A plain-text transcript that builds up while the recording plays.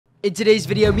In today's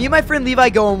video, me and my friend Levi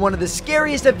go on one of the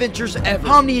scariest adventures ever.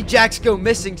 POMNI and JAX go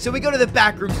missing, so we go to the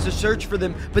back rooms to search for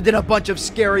them, but then a bunch of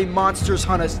scary monsters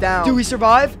hunt us down. Do we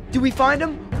survive? Do we find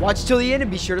them? Watch till the end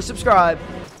and be sure to subscribe.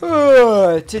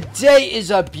 Today is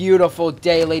a beautiful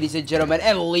day, ladies and gentlemen.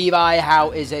 And Levi,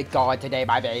 how is it going today,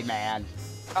 my baby man?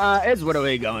 It's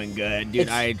literally going good, dude.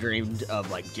 I dreamed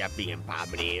of, like, Jeffy and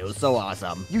POMNI. It was so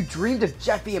awesome. You dreamed of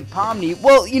Jeffy and POMNI?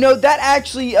 Well, you know, that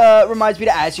actually reminds me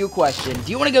to ask you a question. Do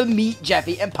you want to go meet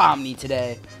Jeffy and POMNI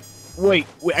today? Wait,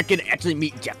 I can actually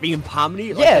meet Jeffy and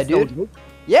POMNI? Yeah, like, dude. No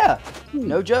yeah,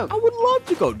 no joke. I would love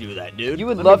to go do that, dude. You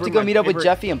would love to go meet up with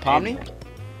Jeffy and POMNI?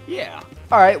 Yeah.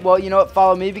 Alright, well, you know what?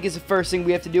 Follow me, because the first thing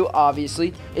we have to do,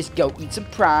 obviously, is go eat some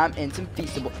Prime and some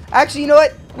Feastable. Actually, you know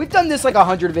what? We've done this like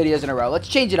 100 videos in a row. Let's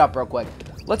change it up real quick.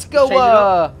 Let's go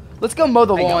mow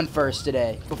the lawn first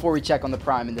today, before we check on the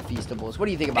Prime and the Feastables. What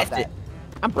do you think about that?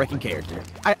 I'm breaking character.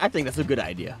 I think that's a good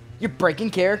idea. You're breaking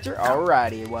character?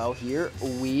 Alrighty, well, here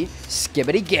we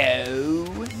skibidi go.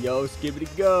 Yo, skibidi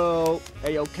go.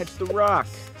 Hey, yo, catch the rock.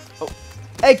 Oh.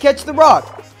 Hey, catch the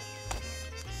rock.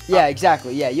 Yeah,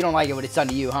 exactly. Yeah, you don't like it when it's done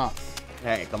to you, huh?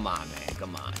 Hey, come on, man.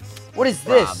 Come on. What is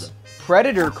this?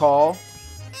 Predator call.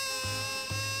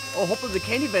 Oh, hopefully the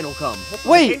candy van will come.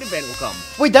 Wait. The candy van will come.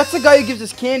 Wait, that's the guy who gives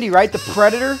us candy, right? The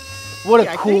Predator? What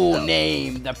a cool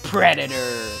name. The Predator.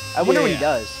 I wonder what he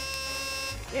does.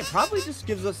 Yeah, probably just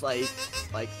gives us, like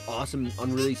awesome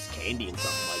unreleased candy and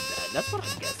something like that. That's what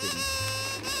I'm guessing.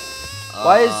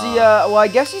 Why is he, well, I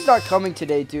guess he's not coming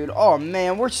today, dude. Oh,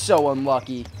 man, we're so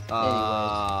unlucky.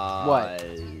 Anyways, what?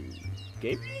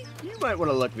 Gabi, you might want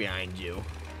to look behind you.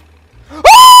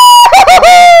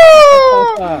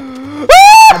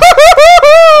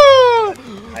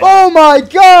 Oh my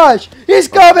gosh! He's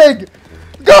coming!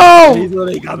 Go! He's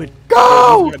literally coming.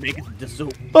 Go!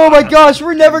 Oh my gosh,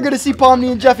 we're never gonna see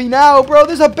POMNI and Jeffy now, bro.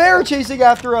 There's a bear chasing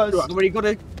after us. Dude, what are you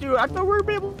gonna do? I thought we were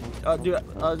able. Dude,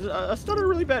 I stuttered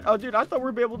really bad. Oh, dude, I thought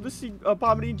we were able to see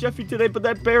POMNI and Jeffy today, but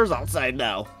that bear's outside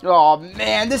now. Oh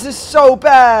man, this is so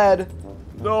bad.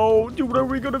 No, dude, what are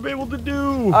we gonna be able to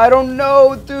do? I don't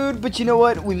know, dude, but you know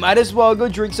what? We might as well go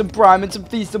drink some Prime and some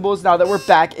Feastables now that we're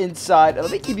back inside.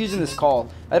 Let me keep using this call.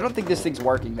 I don't think this thing's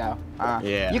working now.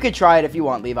 Yeah. You can try it if you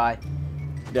want, Levi.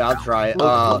 Yeah, I'll try it.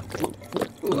 I'm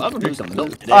gonna drink some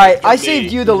milk today. Alright, I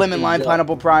saved you the lemon lime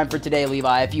pineapple Prime for today,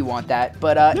 Levi, if you want that.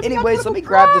 But anyways, let me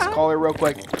grab this caller real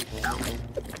quick.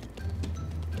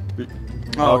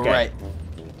 Alright.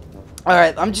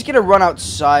 Alright, I'm just gonna run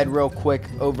outside real quick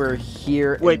over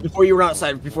here. Wait, before you run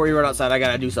outside, I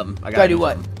gotta do something. I gotta do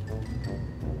what?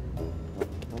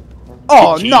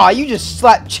 Oh, nah, you just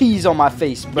slapped cheese on my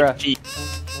face, bruh.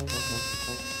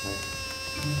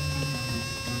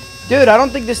 Dude, I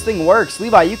don't think this thing works.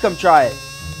 Levi, you come try it.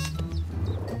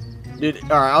 Dude,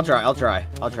 alright, I'll try.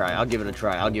 I'll give it a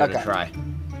try.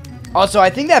 Also,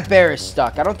 I think that bear is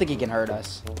stuck. I don't think he can hurt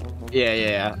us.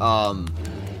 Yeah.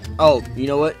 Oh, you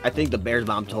know what? I think the bear's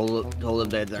mom told them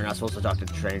that they're not supposed to talk to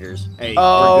strangers. Hey,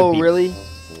 oh, really?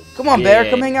 Come on, bear.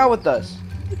 Come hang out with us.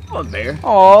 Come on, bear.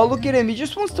 Oh, look at him. He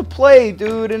just wants to play,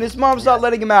 dude, and his mom's not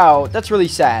letting him out. That's really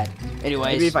sad.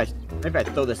 Anyways. Maybe if I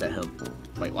throw this at him.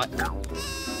 Wait, what?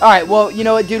 Alright, well, you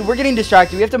know what, dude? We're getting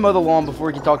distracted. We have to mow the lawn before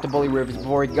we can talk to Bully Rufus,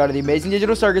 before we can go to the Amazing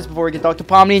Digital Circus, before we can talk to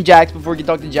POMNI and JAX, before we can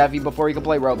talk to Jeffy, before we can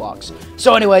play Roblox.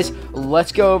 So anyways,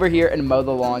 let's go over here and mow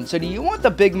the lawn. So do you want the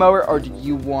big mower, or do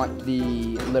you want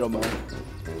the little mower?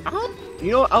 You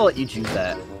know what? I'll let you choose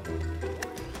that.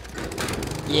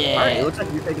 Yeah. Alright, it looks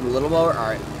like you're taking the little mower.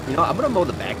 Alright. You know, I'm gonna mow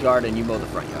the backyard and you mow the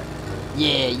front yard.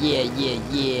 Yeah.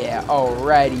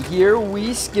 Alrighty, here we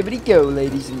skibidi go,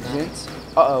 ladies and gents.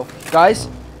 Uh-oh. Guys?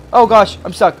 Oh gosh,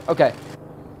 I'm stuck. Okay.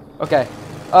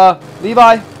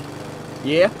 Levi?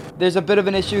 Yeah? There's a bit of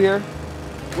an issue here.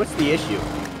 What's the issue?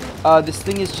 This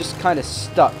thing is just kind of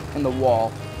stuck in the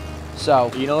wall.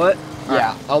 So. You know what?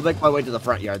 Yeah. Right, I'll make my way to the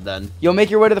front yard then. You'll make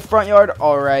your way to the front yard?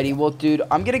 Alrighty. Well, dude,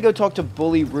 I'm going to go talk to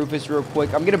Bully Rufus real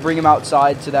quick. I'm going to bring him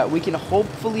outside so that we can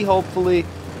hopefully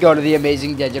go to the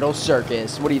Amazing Digital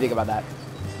Circus. What do you think about that?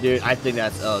 Dude, I think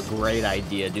that's a great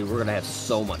idea, dude. We're going to have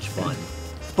so much fun.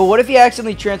 But what if he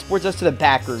accidentally transports us to the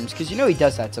back rooms? Because you know he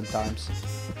does that sometimes.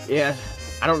 Yeah,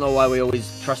 I don't know why we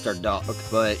always trust our dog,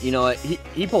 but you know what?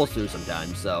 He pulls through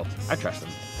sometimes, so I trust him.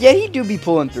 Yeah, he do be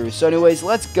pulling through. So anyways,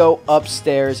 let's go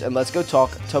upstairs and let's go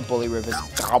talk to Bully Rufus.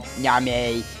 Oh,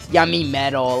 yummy. Yummy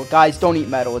metal. Guys, don't eat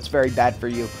metal. It's very bad for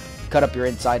you. Cut up your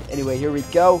inside. Anyway, here we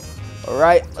go.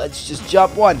 Alright, let's just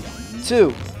jump. 1,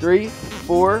 2, 3,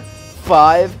 4,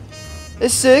 5,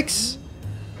 6,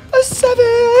 7.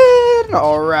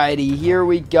 Alrighty, here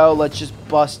we go. Let's just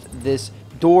bust this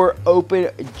door open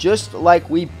just like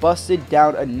we busted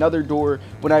down another door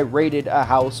when I raided a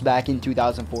house back in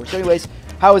 2004. So anyways,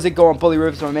 how is it going, Bully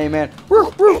Rufus, my main man?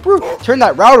 Turn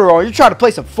that router on. You're trying to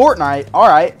play some Fortnite. All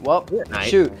right, well,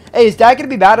 shoot. Hey, is Dad going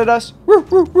to be mad at us?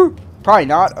 Probably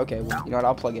not. Okay, well, you know what?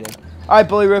 I'll plug it in. All right,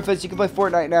 Bully Rufus, you can play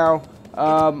Fortnite now.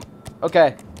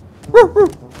 Okay.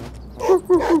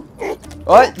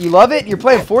 What? You love it? You're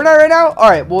playing Fortnite right now? All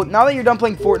right. Well, now that you're done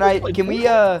playing Fortnite, can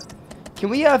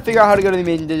we figure out how to go to the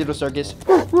Amazing Digital Circus?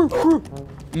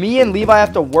 Me and Levi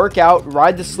have to work out,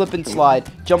 ride the slip and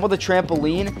slide, jump on the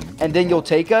trampoline, and then you'll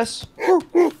take us?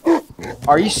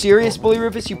 Are you serious, Bully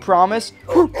Rufus? You promise?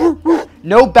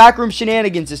 No backroom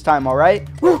shenanigans this time, all right?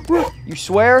 You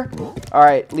swear? All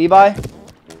right, Levi,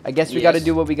 I guess we got to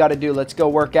do what we got to do. Let's go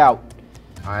work out.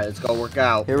 All right, let's go work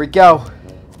out. Here we go.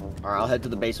 All right, I'll head to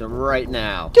the basement right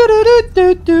now.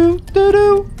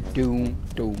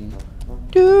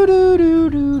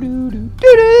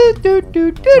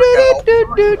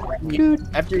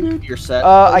 After your set.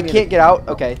 I can't get out.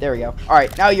 Okay, there we go. All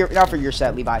right, now for your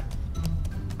set, Levi.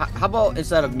 How about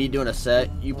instead of me doing a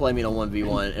set, you play me in a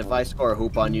 1v1. If I score a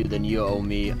hoop on you, then you owe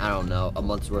me, I don't know, a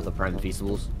month's worth of Prime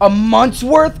Feastables. A month's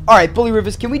worth? All right, Bully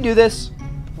Rufus, can we do this?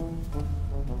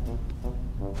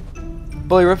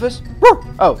 Bully Rufus?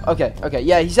 Oh, okay.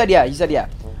 Yeah, he said yeah.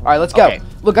 All right, let's go. Okay.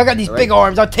 Look, I got these big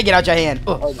arms. I'll take it out your hand.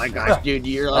 Oh my gosh, dude,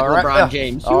 you're like LeBron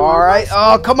James. All right.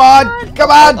 Oh, come on.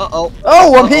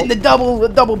 Oh, I'm hitting the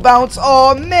double bounce.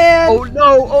 Oh man. Oh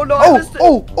no. Oh no.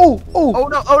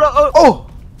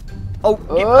 Oh,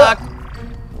 get back.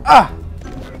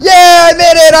 Yeah, I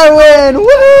made it. I win.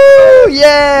 Woohoo!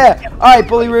 Yeah. All right,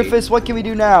 Bully Rufus, what can we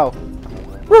do now?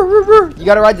 You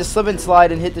gotta ride the slip and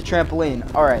slide and hit the trampoline.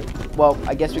 All right. Well,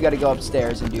 I guess we gotta go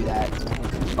upstairs and do that.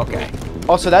 Okay.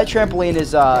 Also, that trampoline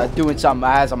is doing something.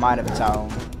 It has a mind of its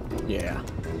own. Yeah.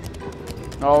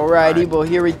 Alrighty, well,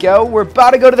 here we go. We're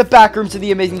about to go to the back rooms of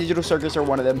the Amazing Digital Circus, or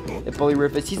one of them. If Bully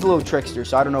Rufus, he's a little trickster,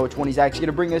 so I don't know which one he's actually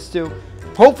gonna bring us to.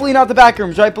 Hopefully not the back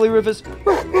rooms, right, Bully Rufus?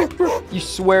 You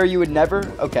swear you would never?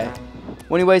 Okay.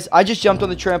 Well, anyways, I just jumped on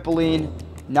the trampoline.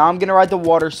 Now I'm gonna ride the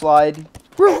water slide.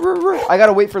 I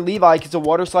gotta wait for Levi because the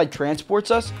water slide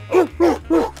transports us.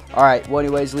 Alright, well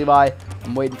anyways, Levi,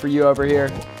 I'm waiting for you over here.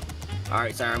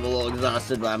 Alright, sorry, I'm a little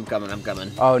exhausted, but I'm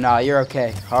coming. Oh, nah, you're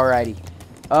okay. Alrighty.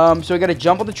 So we gotta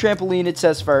jump on the trampoline, it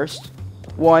says first.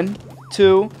 1,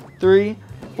 2, 3,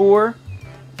 4,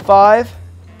 5,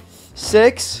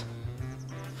 6,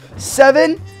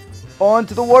 7.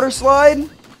 Onto the water slide.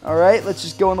 Alright, let's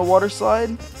just go on the water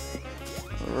slide.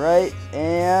 Alright,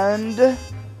 and...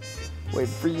 wait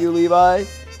for you, Levi.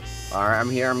 Alright, I'm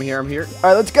here. Alright,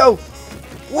 let's go.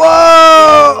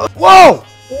 Whoa! Whoa!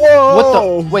 What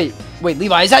the? Wait,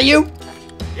 Levi, is that you?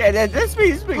 Yeah, that's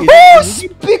me. Oh,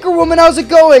 Speaker Woman, how's it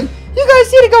going? You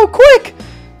guys need to go quick.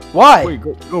 Why? Wait,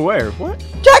 go where? What?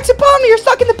 Jax and POMNI, you're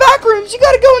stuck in the back rooms. You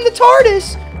gotta go in the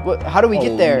TARDIS. What? How do we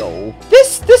get there? No.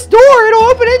 This door, it'll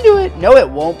open into it. No, it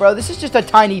won't, bro. This is just a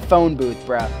tiny phone booth,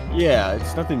 bro. Yeah,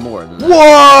 it's nothing more than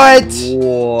that.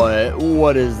 What?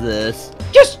 What is this?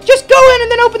 Just go in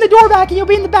and then open the door back, and you'll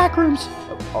be in the back rooms.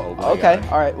 Oh, okay.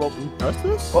 All right. Well, trust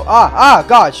this? Oh,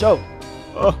 gosh. Oh.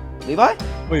 Levi?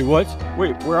 Wait, what?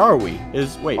 Wait, where are we?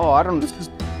 Wait. Oh, I don't know.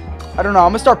 I'm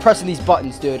gonna start pressing these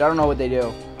buttons, dude. I don't know what they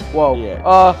do. Whoa. Yeah.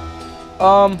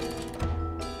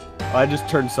 I just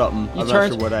turned something. I'm not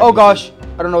sure what I oh gosh.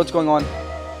 I don't know what's going on.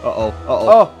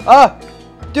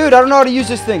 Dude, I don't know how to use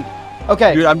this thing.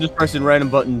 Okay. Dude, I'm just pressing random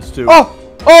buttons too.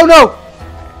 Oh no.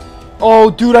 Oh,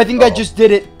 dude, I think I just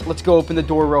did it. Let's go open the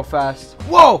door real fast.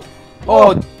 Whoa.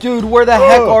 Oh, dude, where the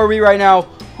heck are we right now?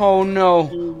 Oh no.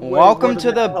 Dude, welcome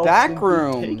to the back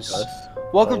rooms.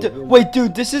 Welcome to... wait,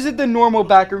 dude, this isn't the normal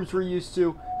back rooms we're used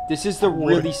to. This is the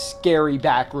really scary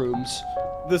back rooms.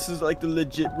 This is like the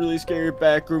legit really scary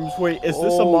back rooms. Wait, is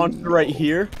this a monster right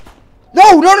here?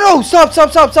 No. Stop.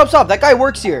 That guy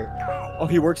works here. Oh,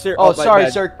 he works here? Oh, sorry,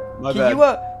 sir.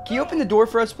 Can you open the door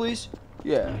for us, please?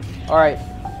 Yeah. All right.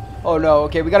 Oh, no.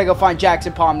 Okay, we got to go find Jax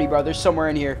and POMNI, bro. They're somewhere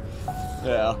in here.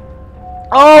 Yeah.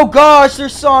 Oh, gosh.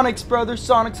 There's Sonics, bro. There's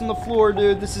Sonics on the floor,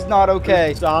 dude. This is not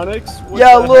okay. Sonics?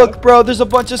 Yeah, look, bro. There's a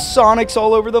bunch of Sonics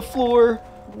all over the floor.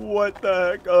 What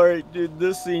the heck? All right, dude.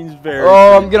 This seems very...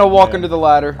 oh, I'm going to walk under the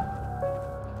ladder.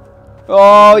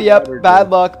 Oh, yep. Bad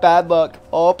luck.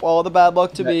 Oh, all the bad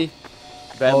luck to me.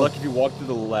 Bad luck if you walk through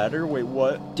the ladder? Wait,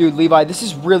 what? Dude, Levi, this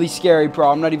is really scary, bro.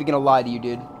 I'm not even going to lie to you,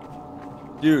 dude.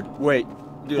 Dude, wait.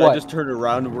 Dude, what? I just turned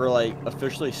around and we're, like,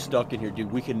 officially stuck in here,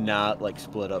 dude. We cannot, like,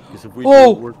 split up. Because if we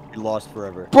do, we're lost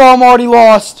forever. Bro, I'm already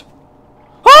lost.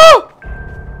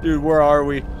 Ah! Dude, where are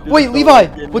we? Dude, wait,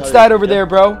 Levi. What's that over there,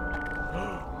 bro?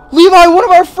 Levi, one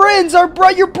of our friends,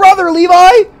 your brother,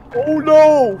 Levi. Oh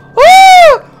no!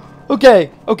 Ah! Okay,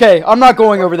 okay, I'm not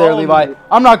going over there, Levi.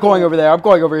 I'm not going over there. I'm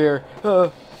going over here.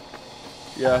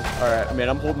 Yeah, alright. Man,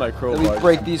 I'm holding my crowbar. Let me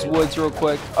break these woods real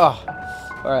quick. Oh,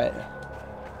 alright.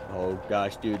 Oh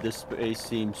gosh, dude, this space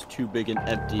seems too big and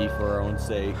empty for our own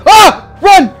sake. Ah!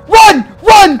 Run! Run!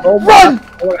 Run! Oh Run!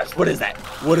 Oh gosh, what is that?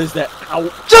 What is that? Ow!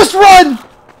 Just run!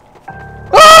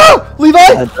 Ah!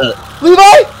 Levi!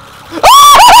 Levi!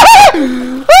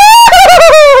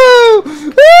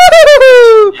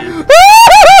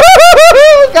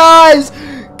 Guys!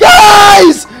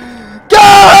 Guys!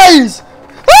 Guys!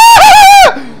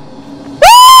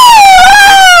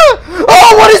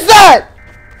 Oh, what is that?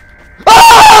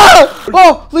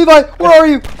 Oh, Levi, where are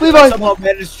you? Levi! I somehow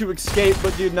managed to escape,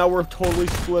 but dude, now we're totally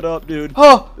split up, dude.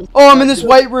 Oh, I'm in this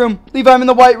white room. Levi, I'm in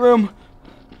the white room.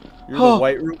 You're in the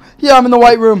white room? Yeah, I'm in the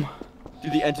white room.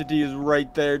 Dude, the entity is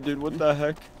right there, dude. What the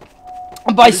heck?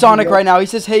 I'm by Sonic right now. He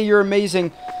says, hey, you're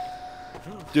amazing.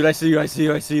 Dude, I see you, I see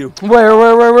you, I see you.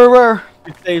 Where?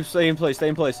 Stay in place, stay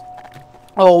in place.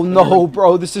 Oh, no,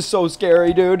 bro. This is so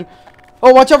scary, dude.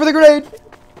 Oh, watch out for the grenade.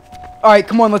 All right,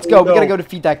 come on, let's go. We gotta go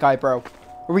defeat that guy, bro.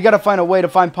 Or we gotta find a way to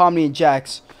find POMNI and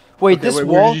JAX. Wait, Okay, this wait,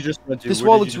 wall. This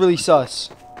wall looks really sus.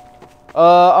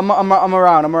 I'm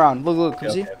around. Look.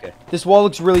 Come see. Okay. This wall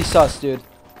looks really sus, dude.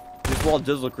 This wall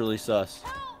does look really sus.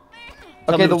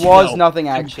 Okay, the wall is nothing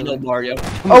actually. Mario.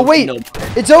 Oh wait,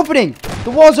 it's opening. The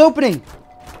wall's opening.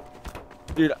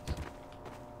 Dude,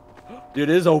 it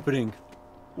is opening.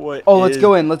 What? Oh, let's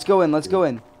go in. Let's go in.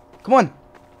 Come on.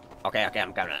 Okay,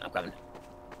 I'm coming.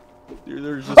 Dude,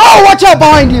 there's just... Oh, watch out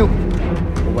behind you.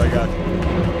 Oh my god.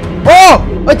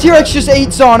 Oh, a T-Rex just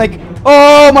ate Sonic.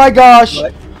 Oh my gosh.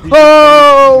 What?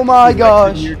 Oh my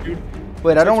gosh. Here,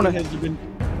 Wait, I don't want to. Been...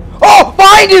 Oh,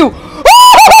 behind you.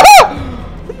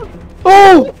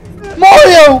 Oh,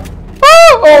 Mario.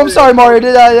 Oh, I'm sorry, Mario.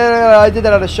 I did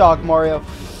that out of shock, Mario.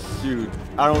 Dude,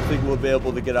 I don't think we'll be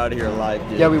able to get out of here alive,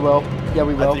 dude. Yeah, we will.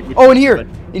 Oh, in here,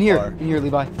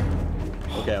 Levi.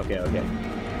 Okay.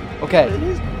 Okay. What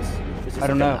is this I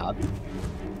don't know. lobby?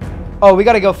 Oh, we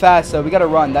gotta go fast though. We gotta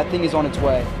run. That thing is on its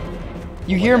way.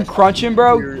 You hear him crunching,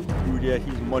 bro? Dude, yeah,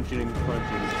 he's munching and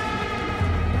crunching.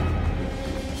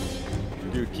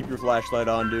 Dude, keep your flashlight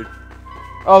on, dude.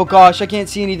 Oh gosh, I can't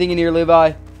see anything in here,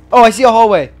 Levi. Oh, I see a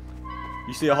hallway.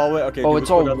 You see a hallway? Okay. Oh, dude, it's let's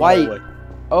go all down the white. hallway.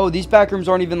 Oh, these back rooms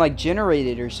aren't even like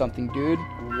generated or something, dude.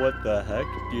 What the heck?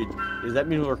 Dude, does that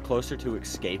mean we're closer to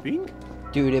escaping?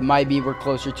 Dude, it might be we're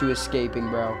closer to escaping,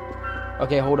 bro.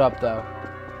 Okay, hold up though.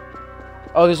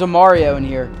 Oh, there's a Mario in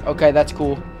here. Okay, that's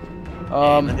cool.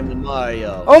 My name is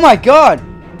Mario. Oh my god!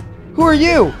 Who are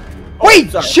you? Oh,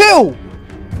 wait, sorry. chill!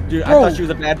 Dude, Bro. I thought she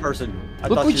was a bad person.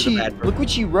 Look what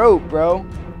she wrote, bro.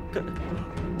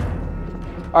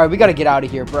 Alright, we gotta get out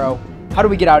of here, bro. How do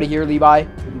we get out of here, Levi?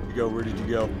 Where did you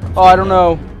go? Oh, I don't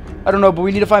know, but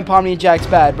we need to find POMNI and JAX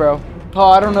bad, bro. Oh,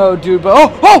 I don't know, dude, but oh,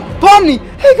 POMNI!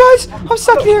 Hey guys, I'm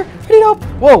stuck in here. I need help.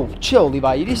 Whoa, chill,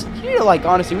 Levi. You need to like,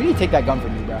 honestly, we need to take that gun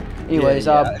from you, bro. Anyways,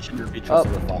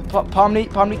 POMNI,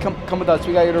 come with us.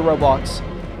 We gotta go to Roblox.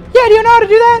 Yeah, do you know how to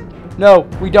do that? No,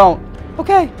 we don't.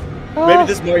 Okay. Maybe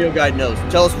this Mario guy knows.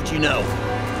 Tell us what you know.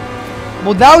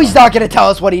 Well, now he's not gonna tell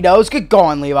us what he knows. Get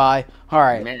going, Levi. All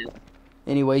right. Man.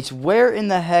 Anyways, where in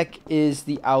the heck is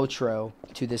the outro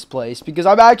to this place? Because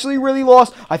I'm actually really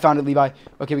lost. I found it, Levi.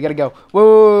 Okay, we gotta go.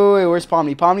 Wait. Where's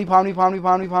POMNI? POMNI,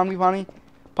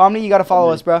 you gotta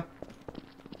follow us, bro.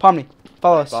 POMNI,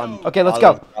 follow us. Okay, let's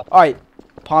go. All right,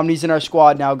 POMNI's in our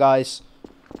squad now, guys.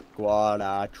 Squad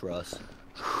I trust.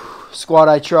 Squad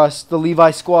I trust. The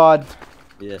Levi squad.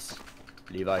 Yes,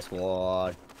 Levi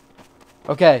squad.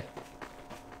 Okay.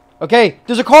 Okay,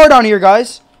 there's a car down here,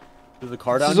 guys. There's a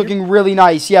car down here? This is looking really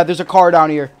nice. Yeah, there's a car down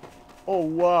here. Oh,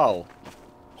 wow.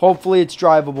 Hopefully it's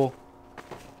drivable.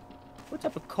 What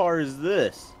type of car is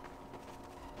this?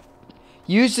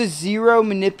 Use the zero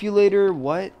manipulator.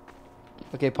 What?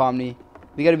 Okay, POMNI.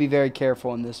 We gotta be very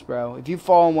careful in this, bro. If you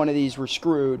fall in one of these, we're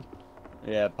screwed.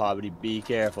 Yeah, POMNI, be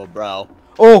careful, bro.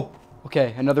 Oh!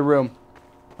 Okay, another room.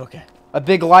 Okay. A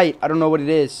big light. I don't know what it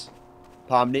is.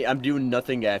 POMNI, I'm doing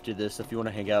nothing after this if you want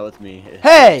to hang out with me.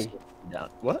 Hey!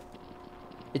 What?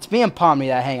 It's me and POMNI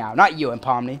that hang out, not you and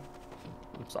POMNI.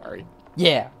 I'm sorry.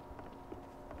 Yeah.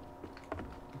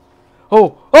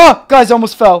 Oh! Guys,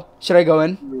 almost fell. Should I go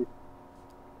in?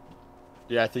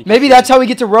 Yeah, I think... Maybe that's how we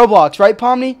get to Roblox, right,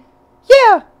 POMNI?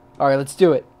 Yeah! Alright, let's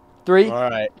do it. 3,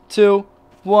 Alright. 2,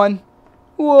 1.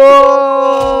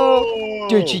 Whoa!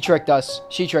 Dude, she tricked us.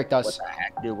 What the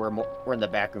heck, dude? We're in the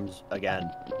back rooms again.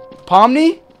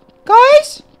 POMNI?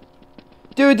 Guys?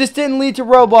 Dude, this didn't lead to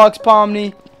Roblox,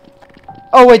 POMNI.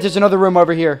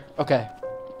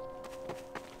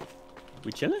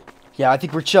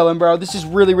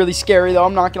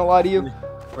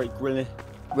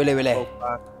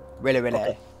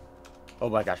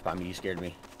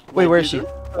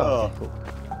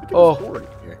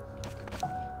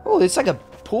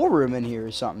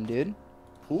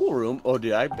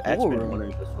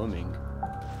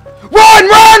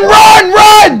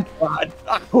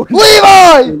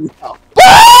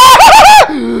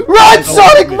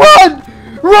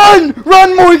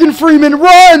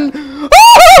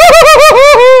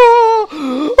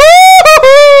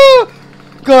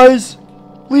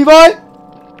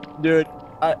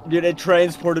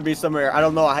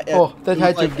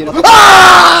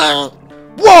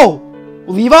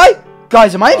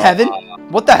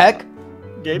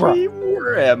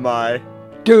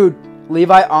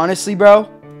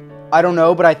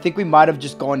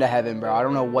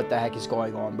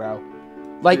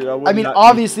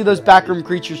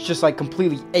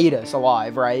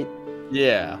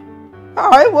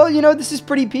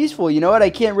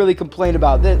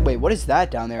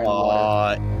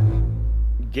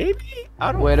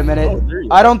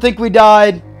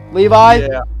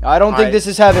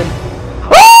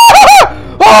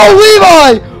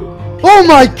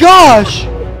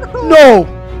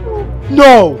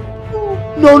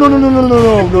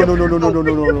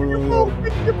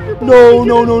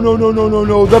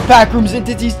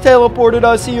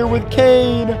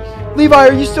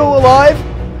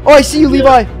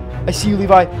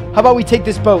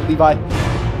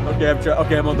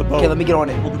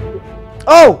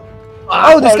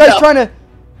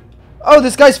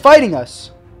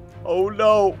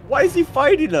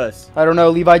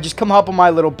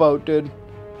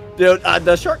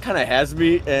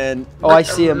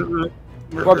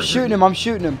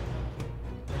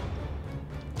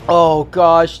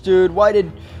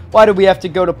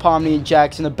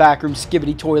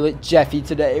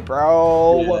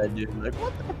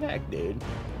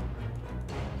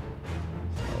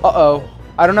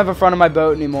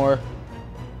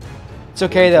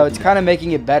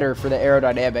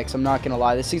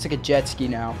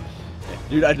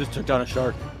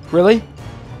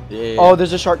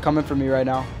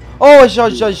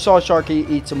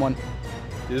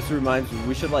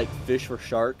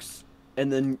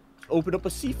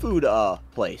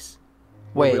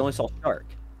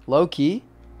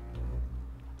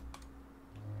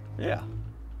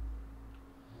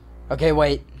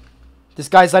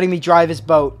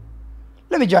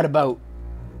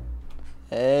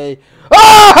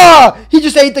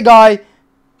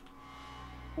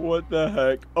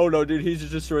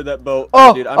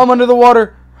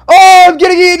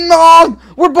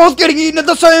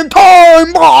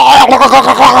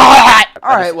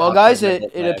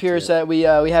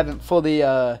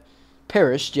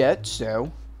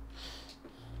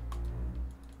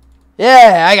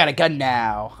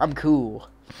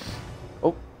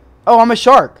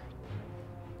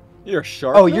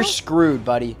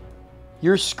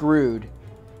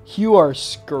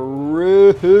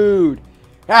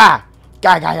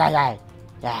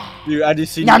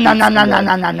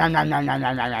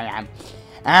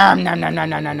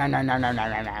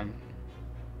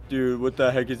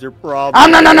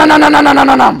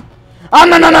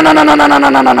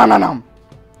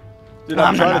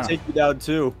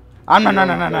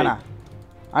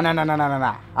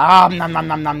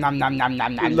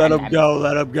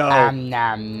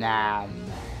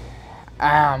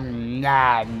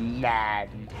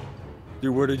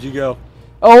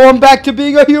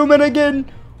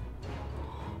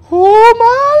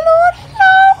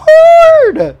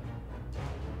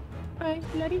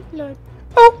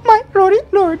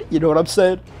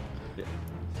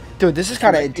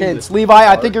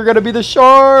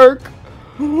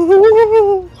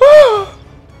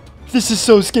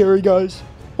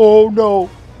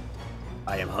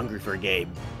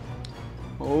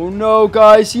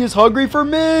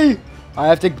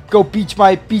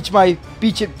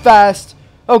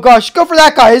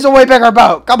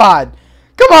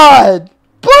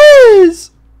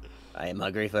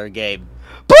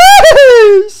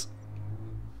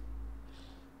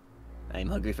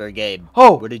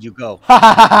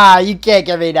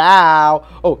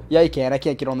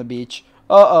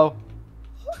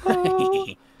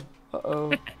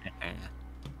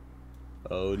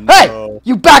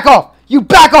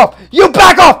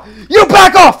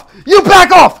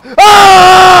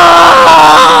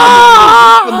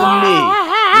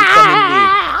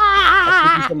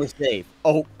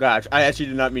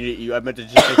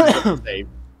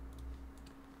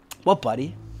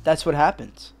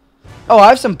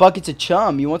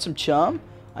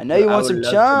 I know you want some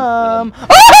chum.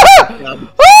 Chum.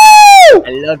 I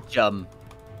love chum.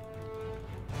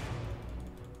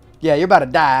 Yeah, you're about to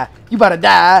die. You about to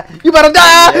die. You about to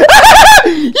die.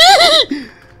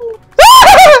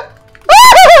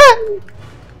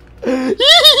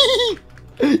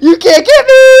 You can't get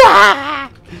me.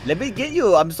 Let me get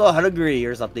you. I'm so hungry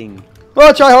or something.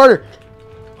 Oh, try harder.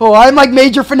 Oh, I'm like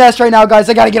major finesse right now, guys.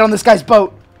 I gotta get on this guy's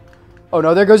boat. Oh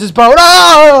no, there goes his boat.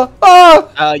 Oh,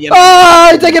 oh, Yum, oh,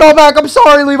 I take it all back. I'm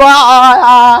sorry, Levi.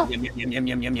 Yum, yum, yum,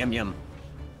 yum, yum, yum, yum.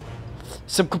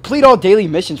 Some complete all daily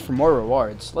missions for more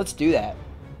rewards. Let's do that.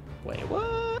 Wait,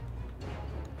 what?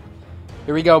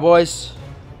 Here we go, boys.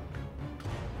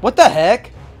 What the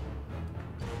heck?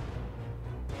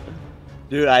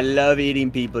 Dude, I love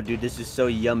eating people, dude. This is so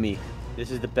yummy.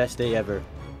 This is the best day ever.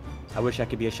 I wish I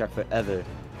could be a shark forever.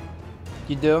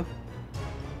 You do?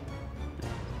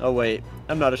 Oh, wait.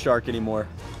 I'm not a shark anymore.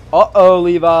 Uh-oh,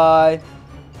 Levi.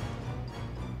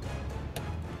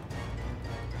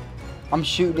 I'm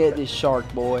shooting at this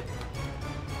shark, boy.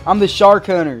 I'm the shark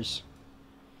hunters.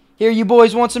 Here, you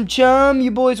boys want some chum?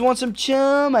 You boys want some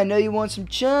chum? I know you want some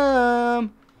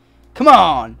chum. Come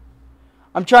on.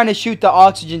 I'm trying to shoot the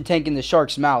oxygen tank in the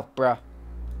shark's mouth, bruh.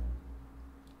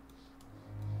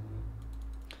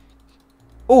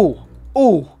 Ooh.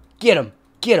 Ooh. Get him.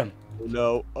 Get him. Oh,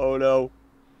 no. Oh, no.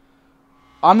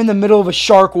 I'm in the middle of a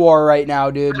shark war right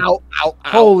now, dude. Ow, ow, ow,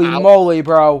 Holy ow. moly,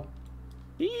 bro.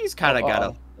 He's kind of got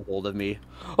a hold of me.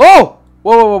 Oh!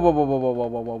 Whoa, whoa, whoa, whoa, whoa, whoa,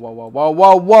 whoa, whoa, whoa, whoa,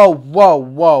 whoa, whoa, whoa,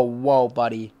 whoa, whoa,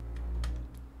 buddy.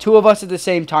 Two of us at the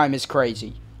same time is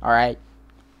crazy. Alright?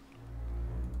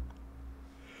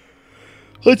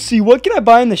 Let's see, what can I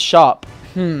buy in the shop?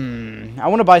 I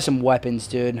want to buy some weapons,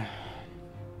 dude.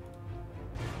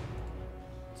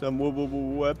 Some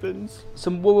weapons?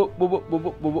 Some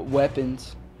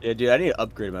weapons. Yeah, dude, I need to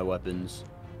upgrade my weapons.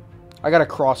 I got a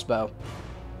crossbow.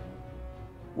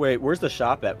 Wait, where's the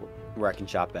shop at? Where I can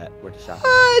shop at? Where to shop?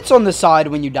 It's on the side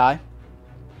when you die.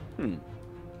 Dude,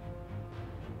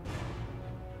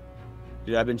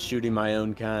 I've been shooting my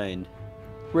own kind.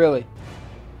 Really?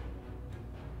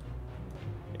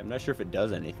 I'm not sure if it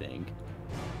does anything.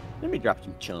 Let me drop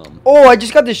some chum. Oh, I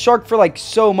just got this shark for like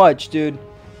so much, dude.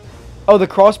 Oh, the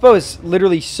crossbow is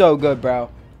literally so good, bro.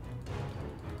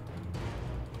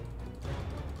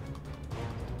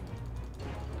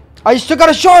 I just took out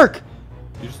a shark!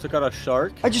 You just took out a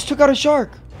shark? I just took out a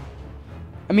shark.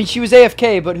 I mean, she was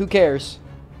AFK, but who cares?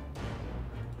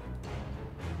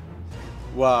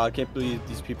 Wow, I can't believe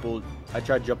these people... I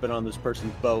tried jumping on this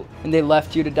person's boat. And they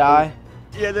left you to die?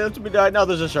 Yeah, they left me die. Now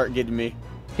there's a shark getting me.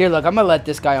 Here, look, I'm gonna let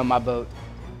this guy on my boat.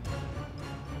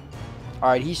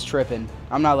 Alright, he's tripping.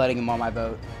 I'm not letting him on my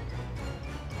boat.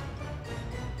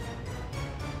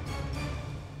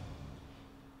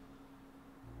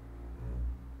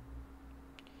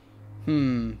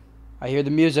 I hear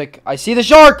the music. I see the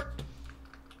shark!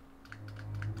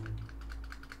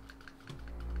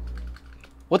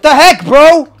 What the heck,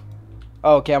 bro?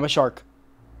 Oh, okay, I'm a shark.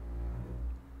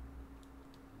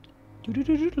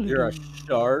 You're a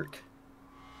shark?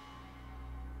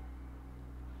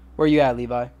 Where you at,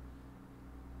 Levi?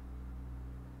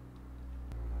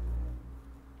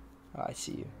 Oh, I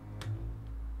see you.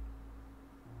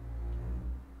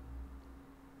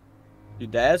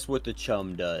 Dude, that's what the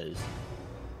chum does.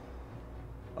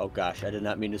 Oh gosh, I did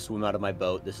not mean to swim out of my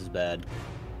boat. This is bad.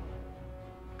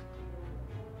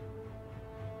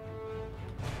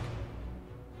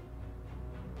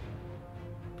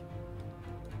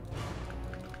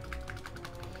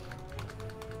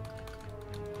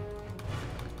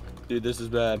 Dude, this is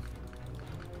bad.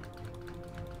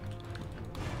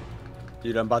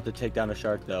 Dude, I'm about to take down a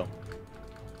shark though.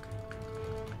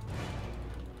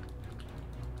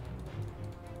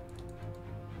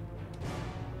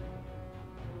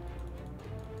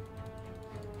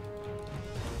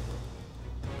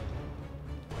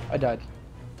 I died.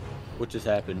 What just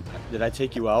happened? Did I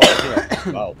take you out?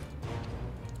 Wow.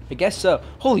 I guess so.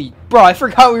 Holy, bro, I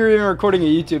forgot we were even recording a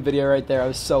YouTube video right there. I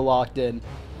was so locked in.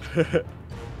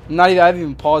 I haven't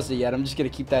even paused it yet. I'm just gonna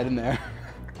keep that in there.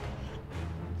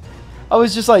 I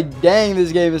was just like, dang,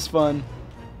 this game is fun.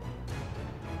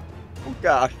 Oh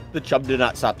gosh, the chum did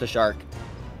not stop the shark.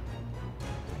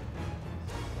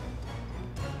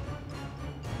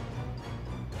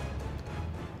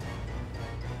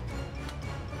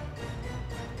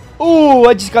 Ooh,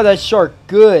 I just got that shark.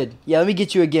 Good. Yeah, let me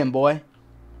get you again, boy.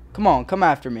 Come on, come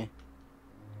after me.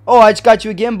 Oh, I just got you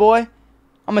again, boy.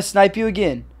 I'm gonna snipe you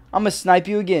again. I'm gonna snipe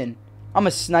you again. I'm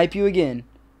gonna snipe you again.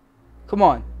 Come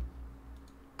on.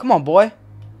 Come on, boy.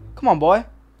 Come on, boy.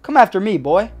 Come after me,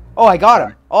 boy. Oh, I got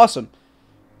him. Awesome.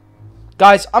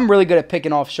 Guys, I'm really good at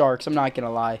picking off sharks. I'm not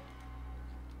gonna lie.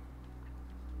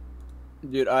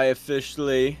 Dude, I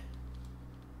officially...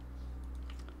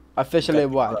 Officially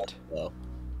what? Crossbow.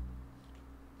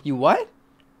 You what?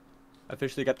 I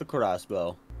officially got the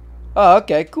crossbow. Oh,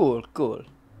 okay. Cool, cool.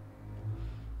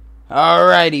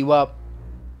 Alrighty, well.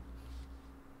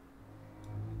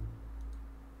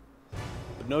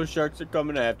 But no sharks are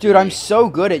coming after Dude, me. I'm so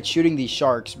good at shooting these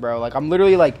sharks, bro. Like, I'm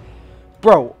literally like...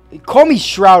 Bro, call me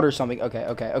Shroud or something.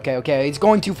 Okay. He's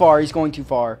going too far. He's going too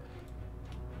far.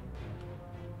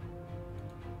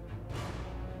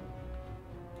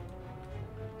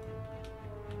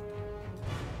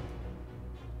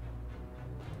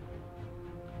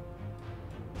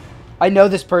 I know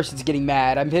this person's getting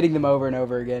mad. I'm hitting them over and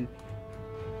over again.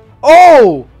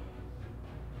 Oh!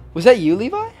 Was that you,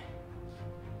 Levi?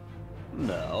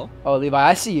 No. Oh, Levi,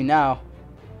 I see you now.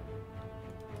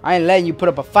 I ain't letting you put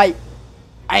up a fight.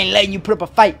 I ain't letting you put up a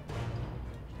fight.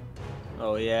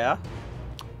 Oh, yeah?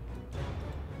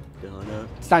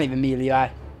 It's not even me, Levi.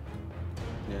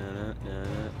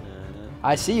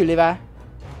 I see you, Levi.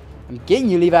 I'm getting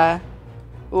you, Levi.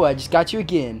 Oh, I just got you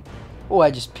again. Oh,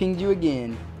 I just pinged you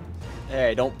again.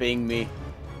 Hey, don't ping me.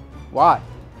 Why?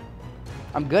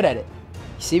 I'm good at it.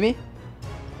 You see me?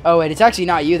 Oh, wait, it's actually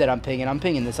not you that I'm pinging. I'm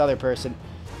pinging this other person.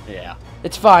 Yeah.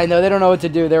 It's fine, though. They don't know what to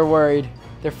do. They're worried.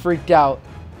 They're freaked out.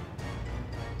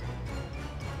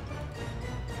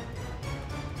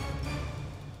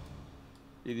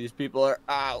 Dude, these people are...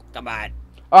 Oh, come on.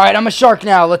 Alright, I'm a shark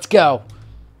now. Let's go.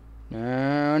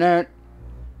 No, no.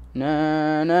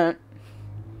 No, no.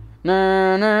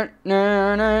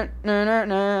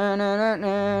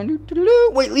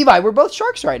 Wait, Levi, we're both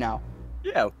sharks right now.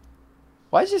 Yeah.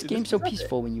 Why is this game so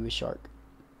peaceful when you a shark?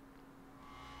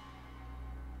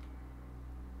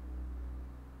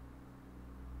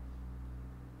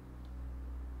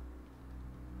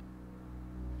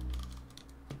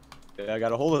 I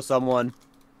got a hold of someone.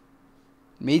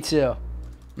 Me too.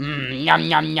 Yum, yum,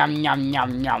 yum, yum, yum,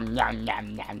 yum, yum, yum,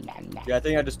 yum, yum. Yeah, I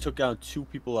think I just took down 2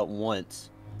 people at once.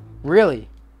 Really?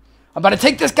 I'm about to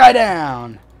take this guy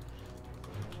down.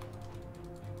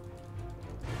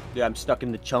 Yeah, I'm stuck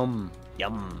in the chum.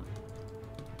 Yum.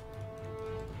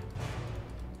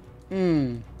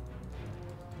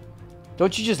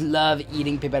 Don't you just love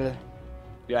eating people?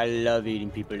 Yeah, I love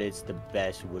eating people. It's the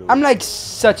best. I'm like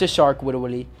such a shark,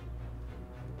 Willy.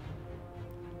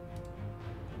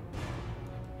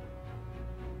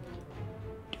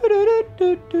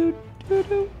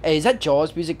 Hey, is that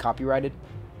Jaws music copyrighted?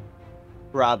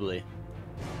 Probably.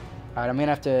 Alright, I'm gonna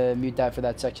have to mute that for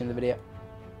that section of the video.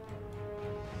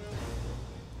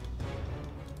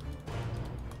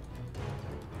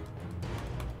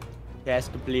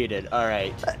 Task completed.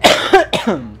 Alright.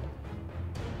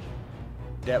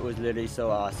 That was literally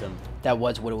so awesome. That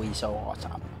was literally so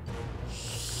awesome.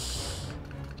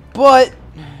 But,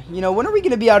 you know, when are we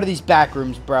gonna be out of these back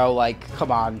rooms, bro? Like,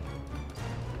 come on.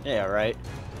 Yeah, right.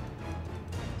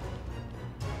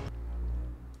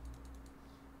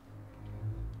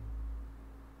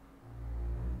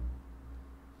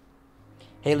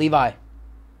 Hey, Levi.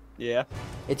 Yeah.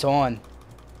 It's on.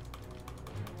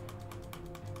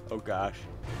 Oh, gosh.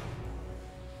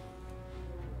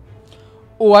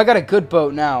 Oh, I got a good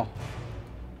boat now.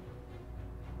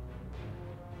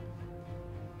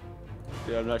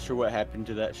 Yeah, I'm not sure what happened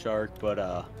to that shark, but,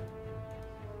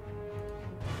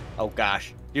 oh,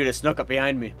 gosh. Dude, it snuck up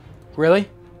behind me. Really?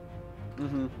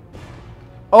 Mm-hmm.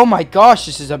 Oh my gosh,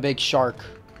 this is a big shark.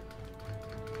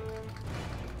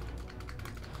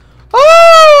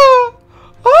 Ah!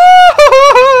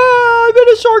 Ah! I'm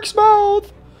in a shark's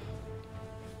mouth.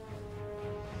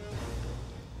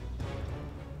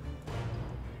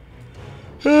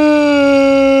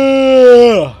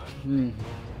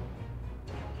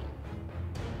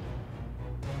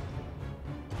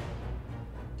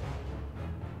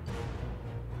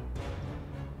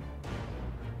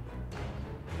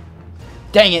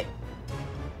 Dang it.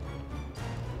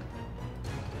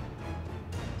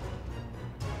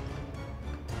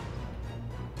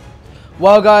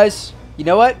 Well, guys, you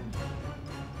know what?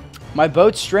 My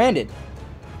boat's stranded.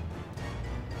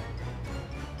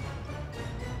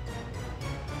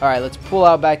 Alright, let's pull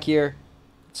out back here.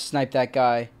 Snipe that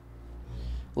guy.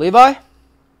 Levi?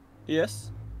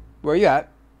 Yes? Where are you at?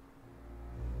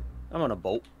 I'm on a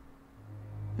boat.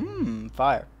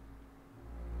 Fire.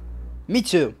 Me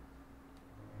too.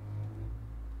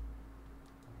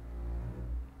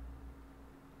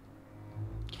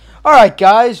 Alright,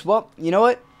 guys. Well, you know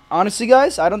what? Honestly,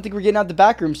 guys, I don't think we're getting out the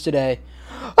back rooms today.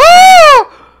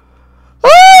 Ah!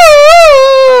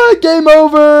 Ah! Game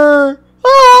over!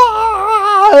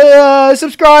 Ah!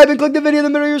 Subscribe and click the video in the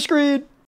middle of your screen.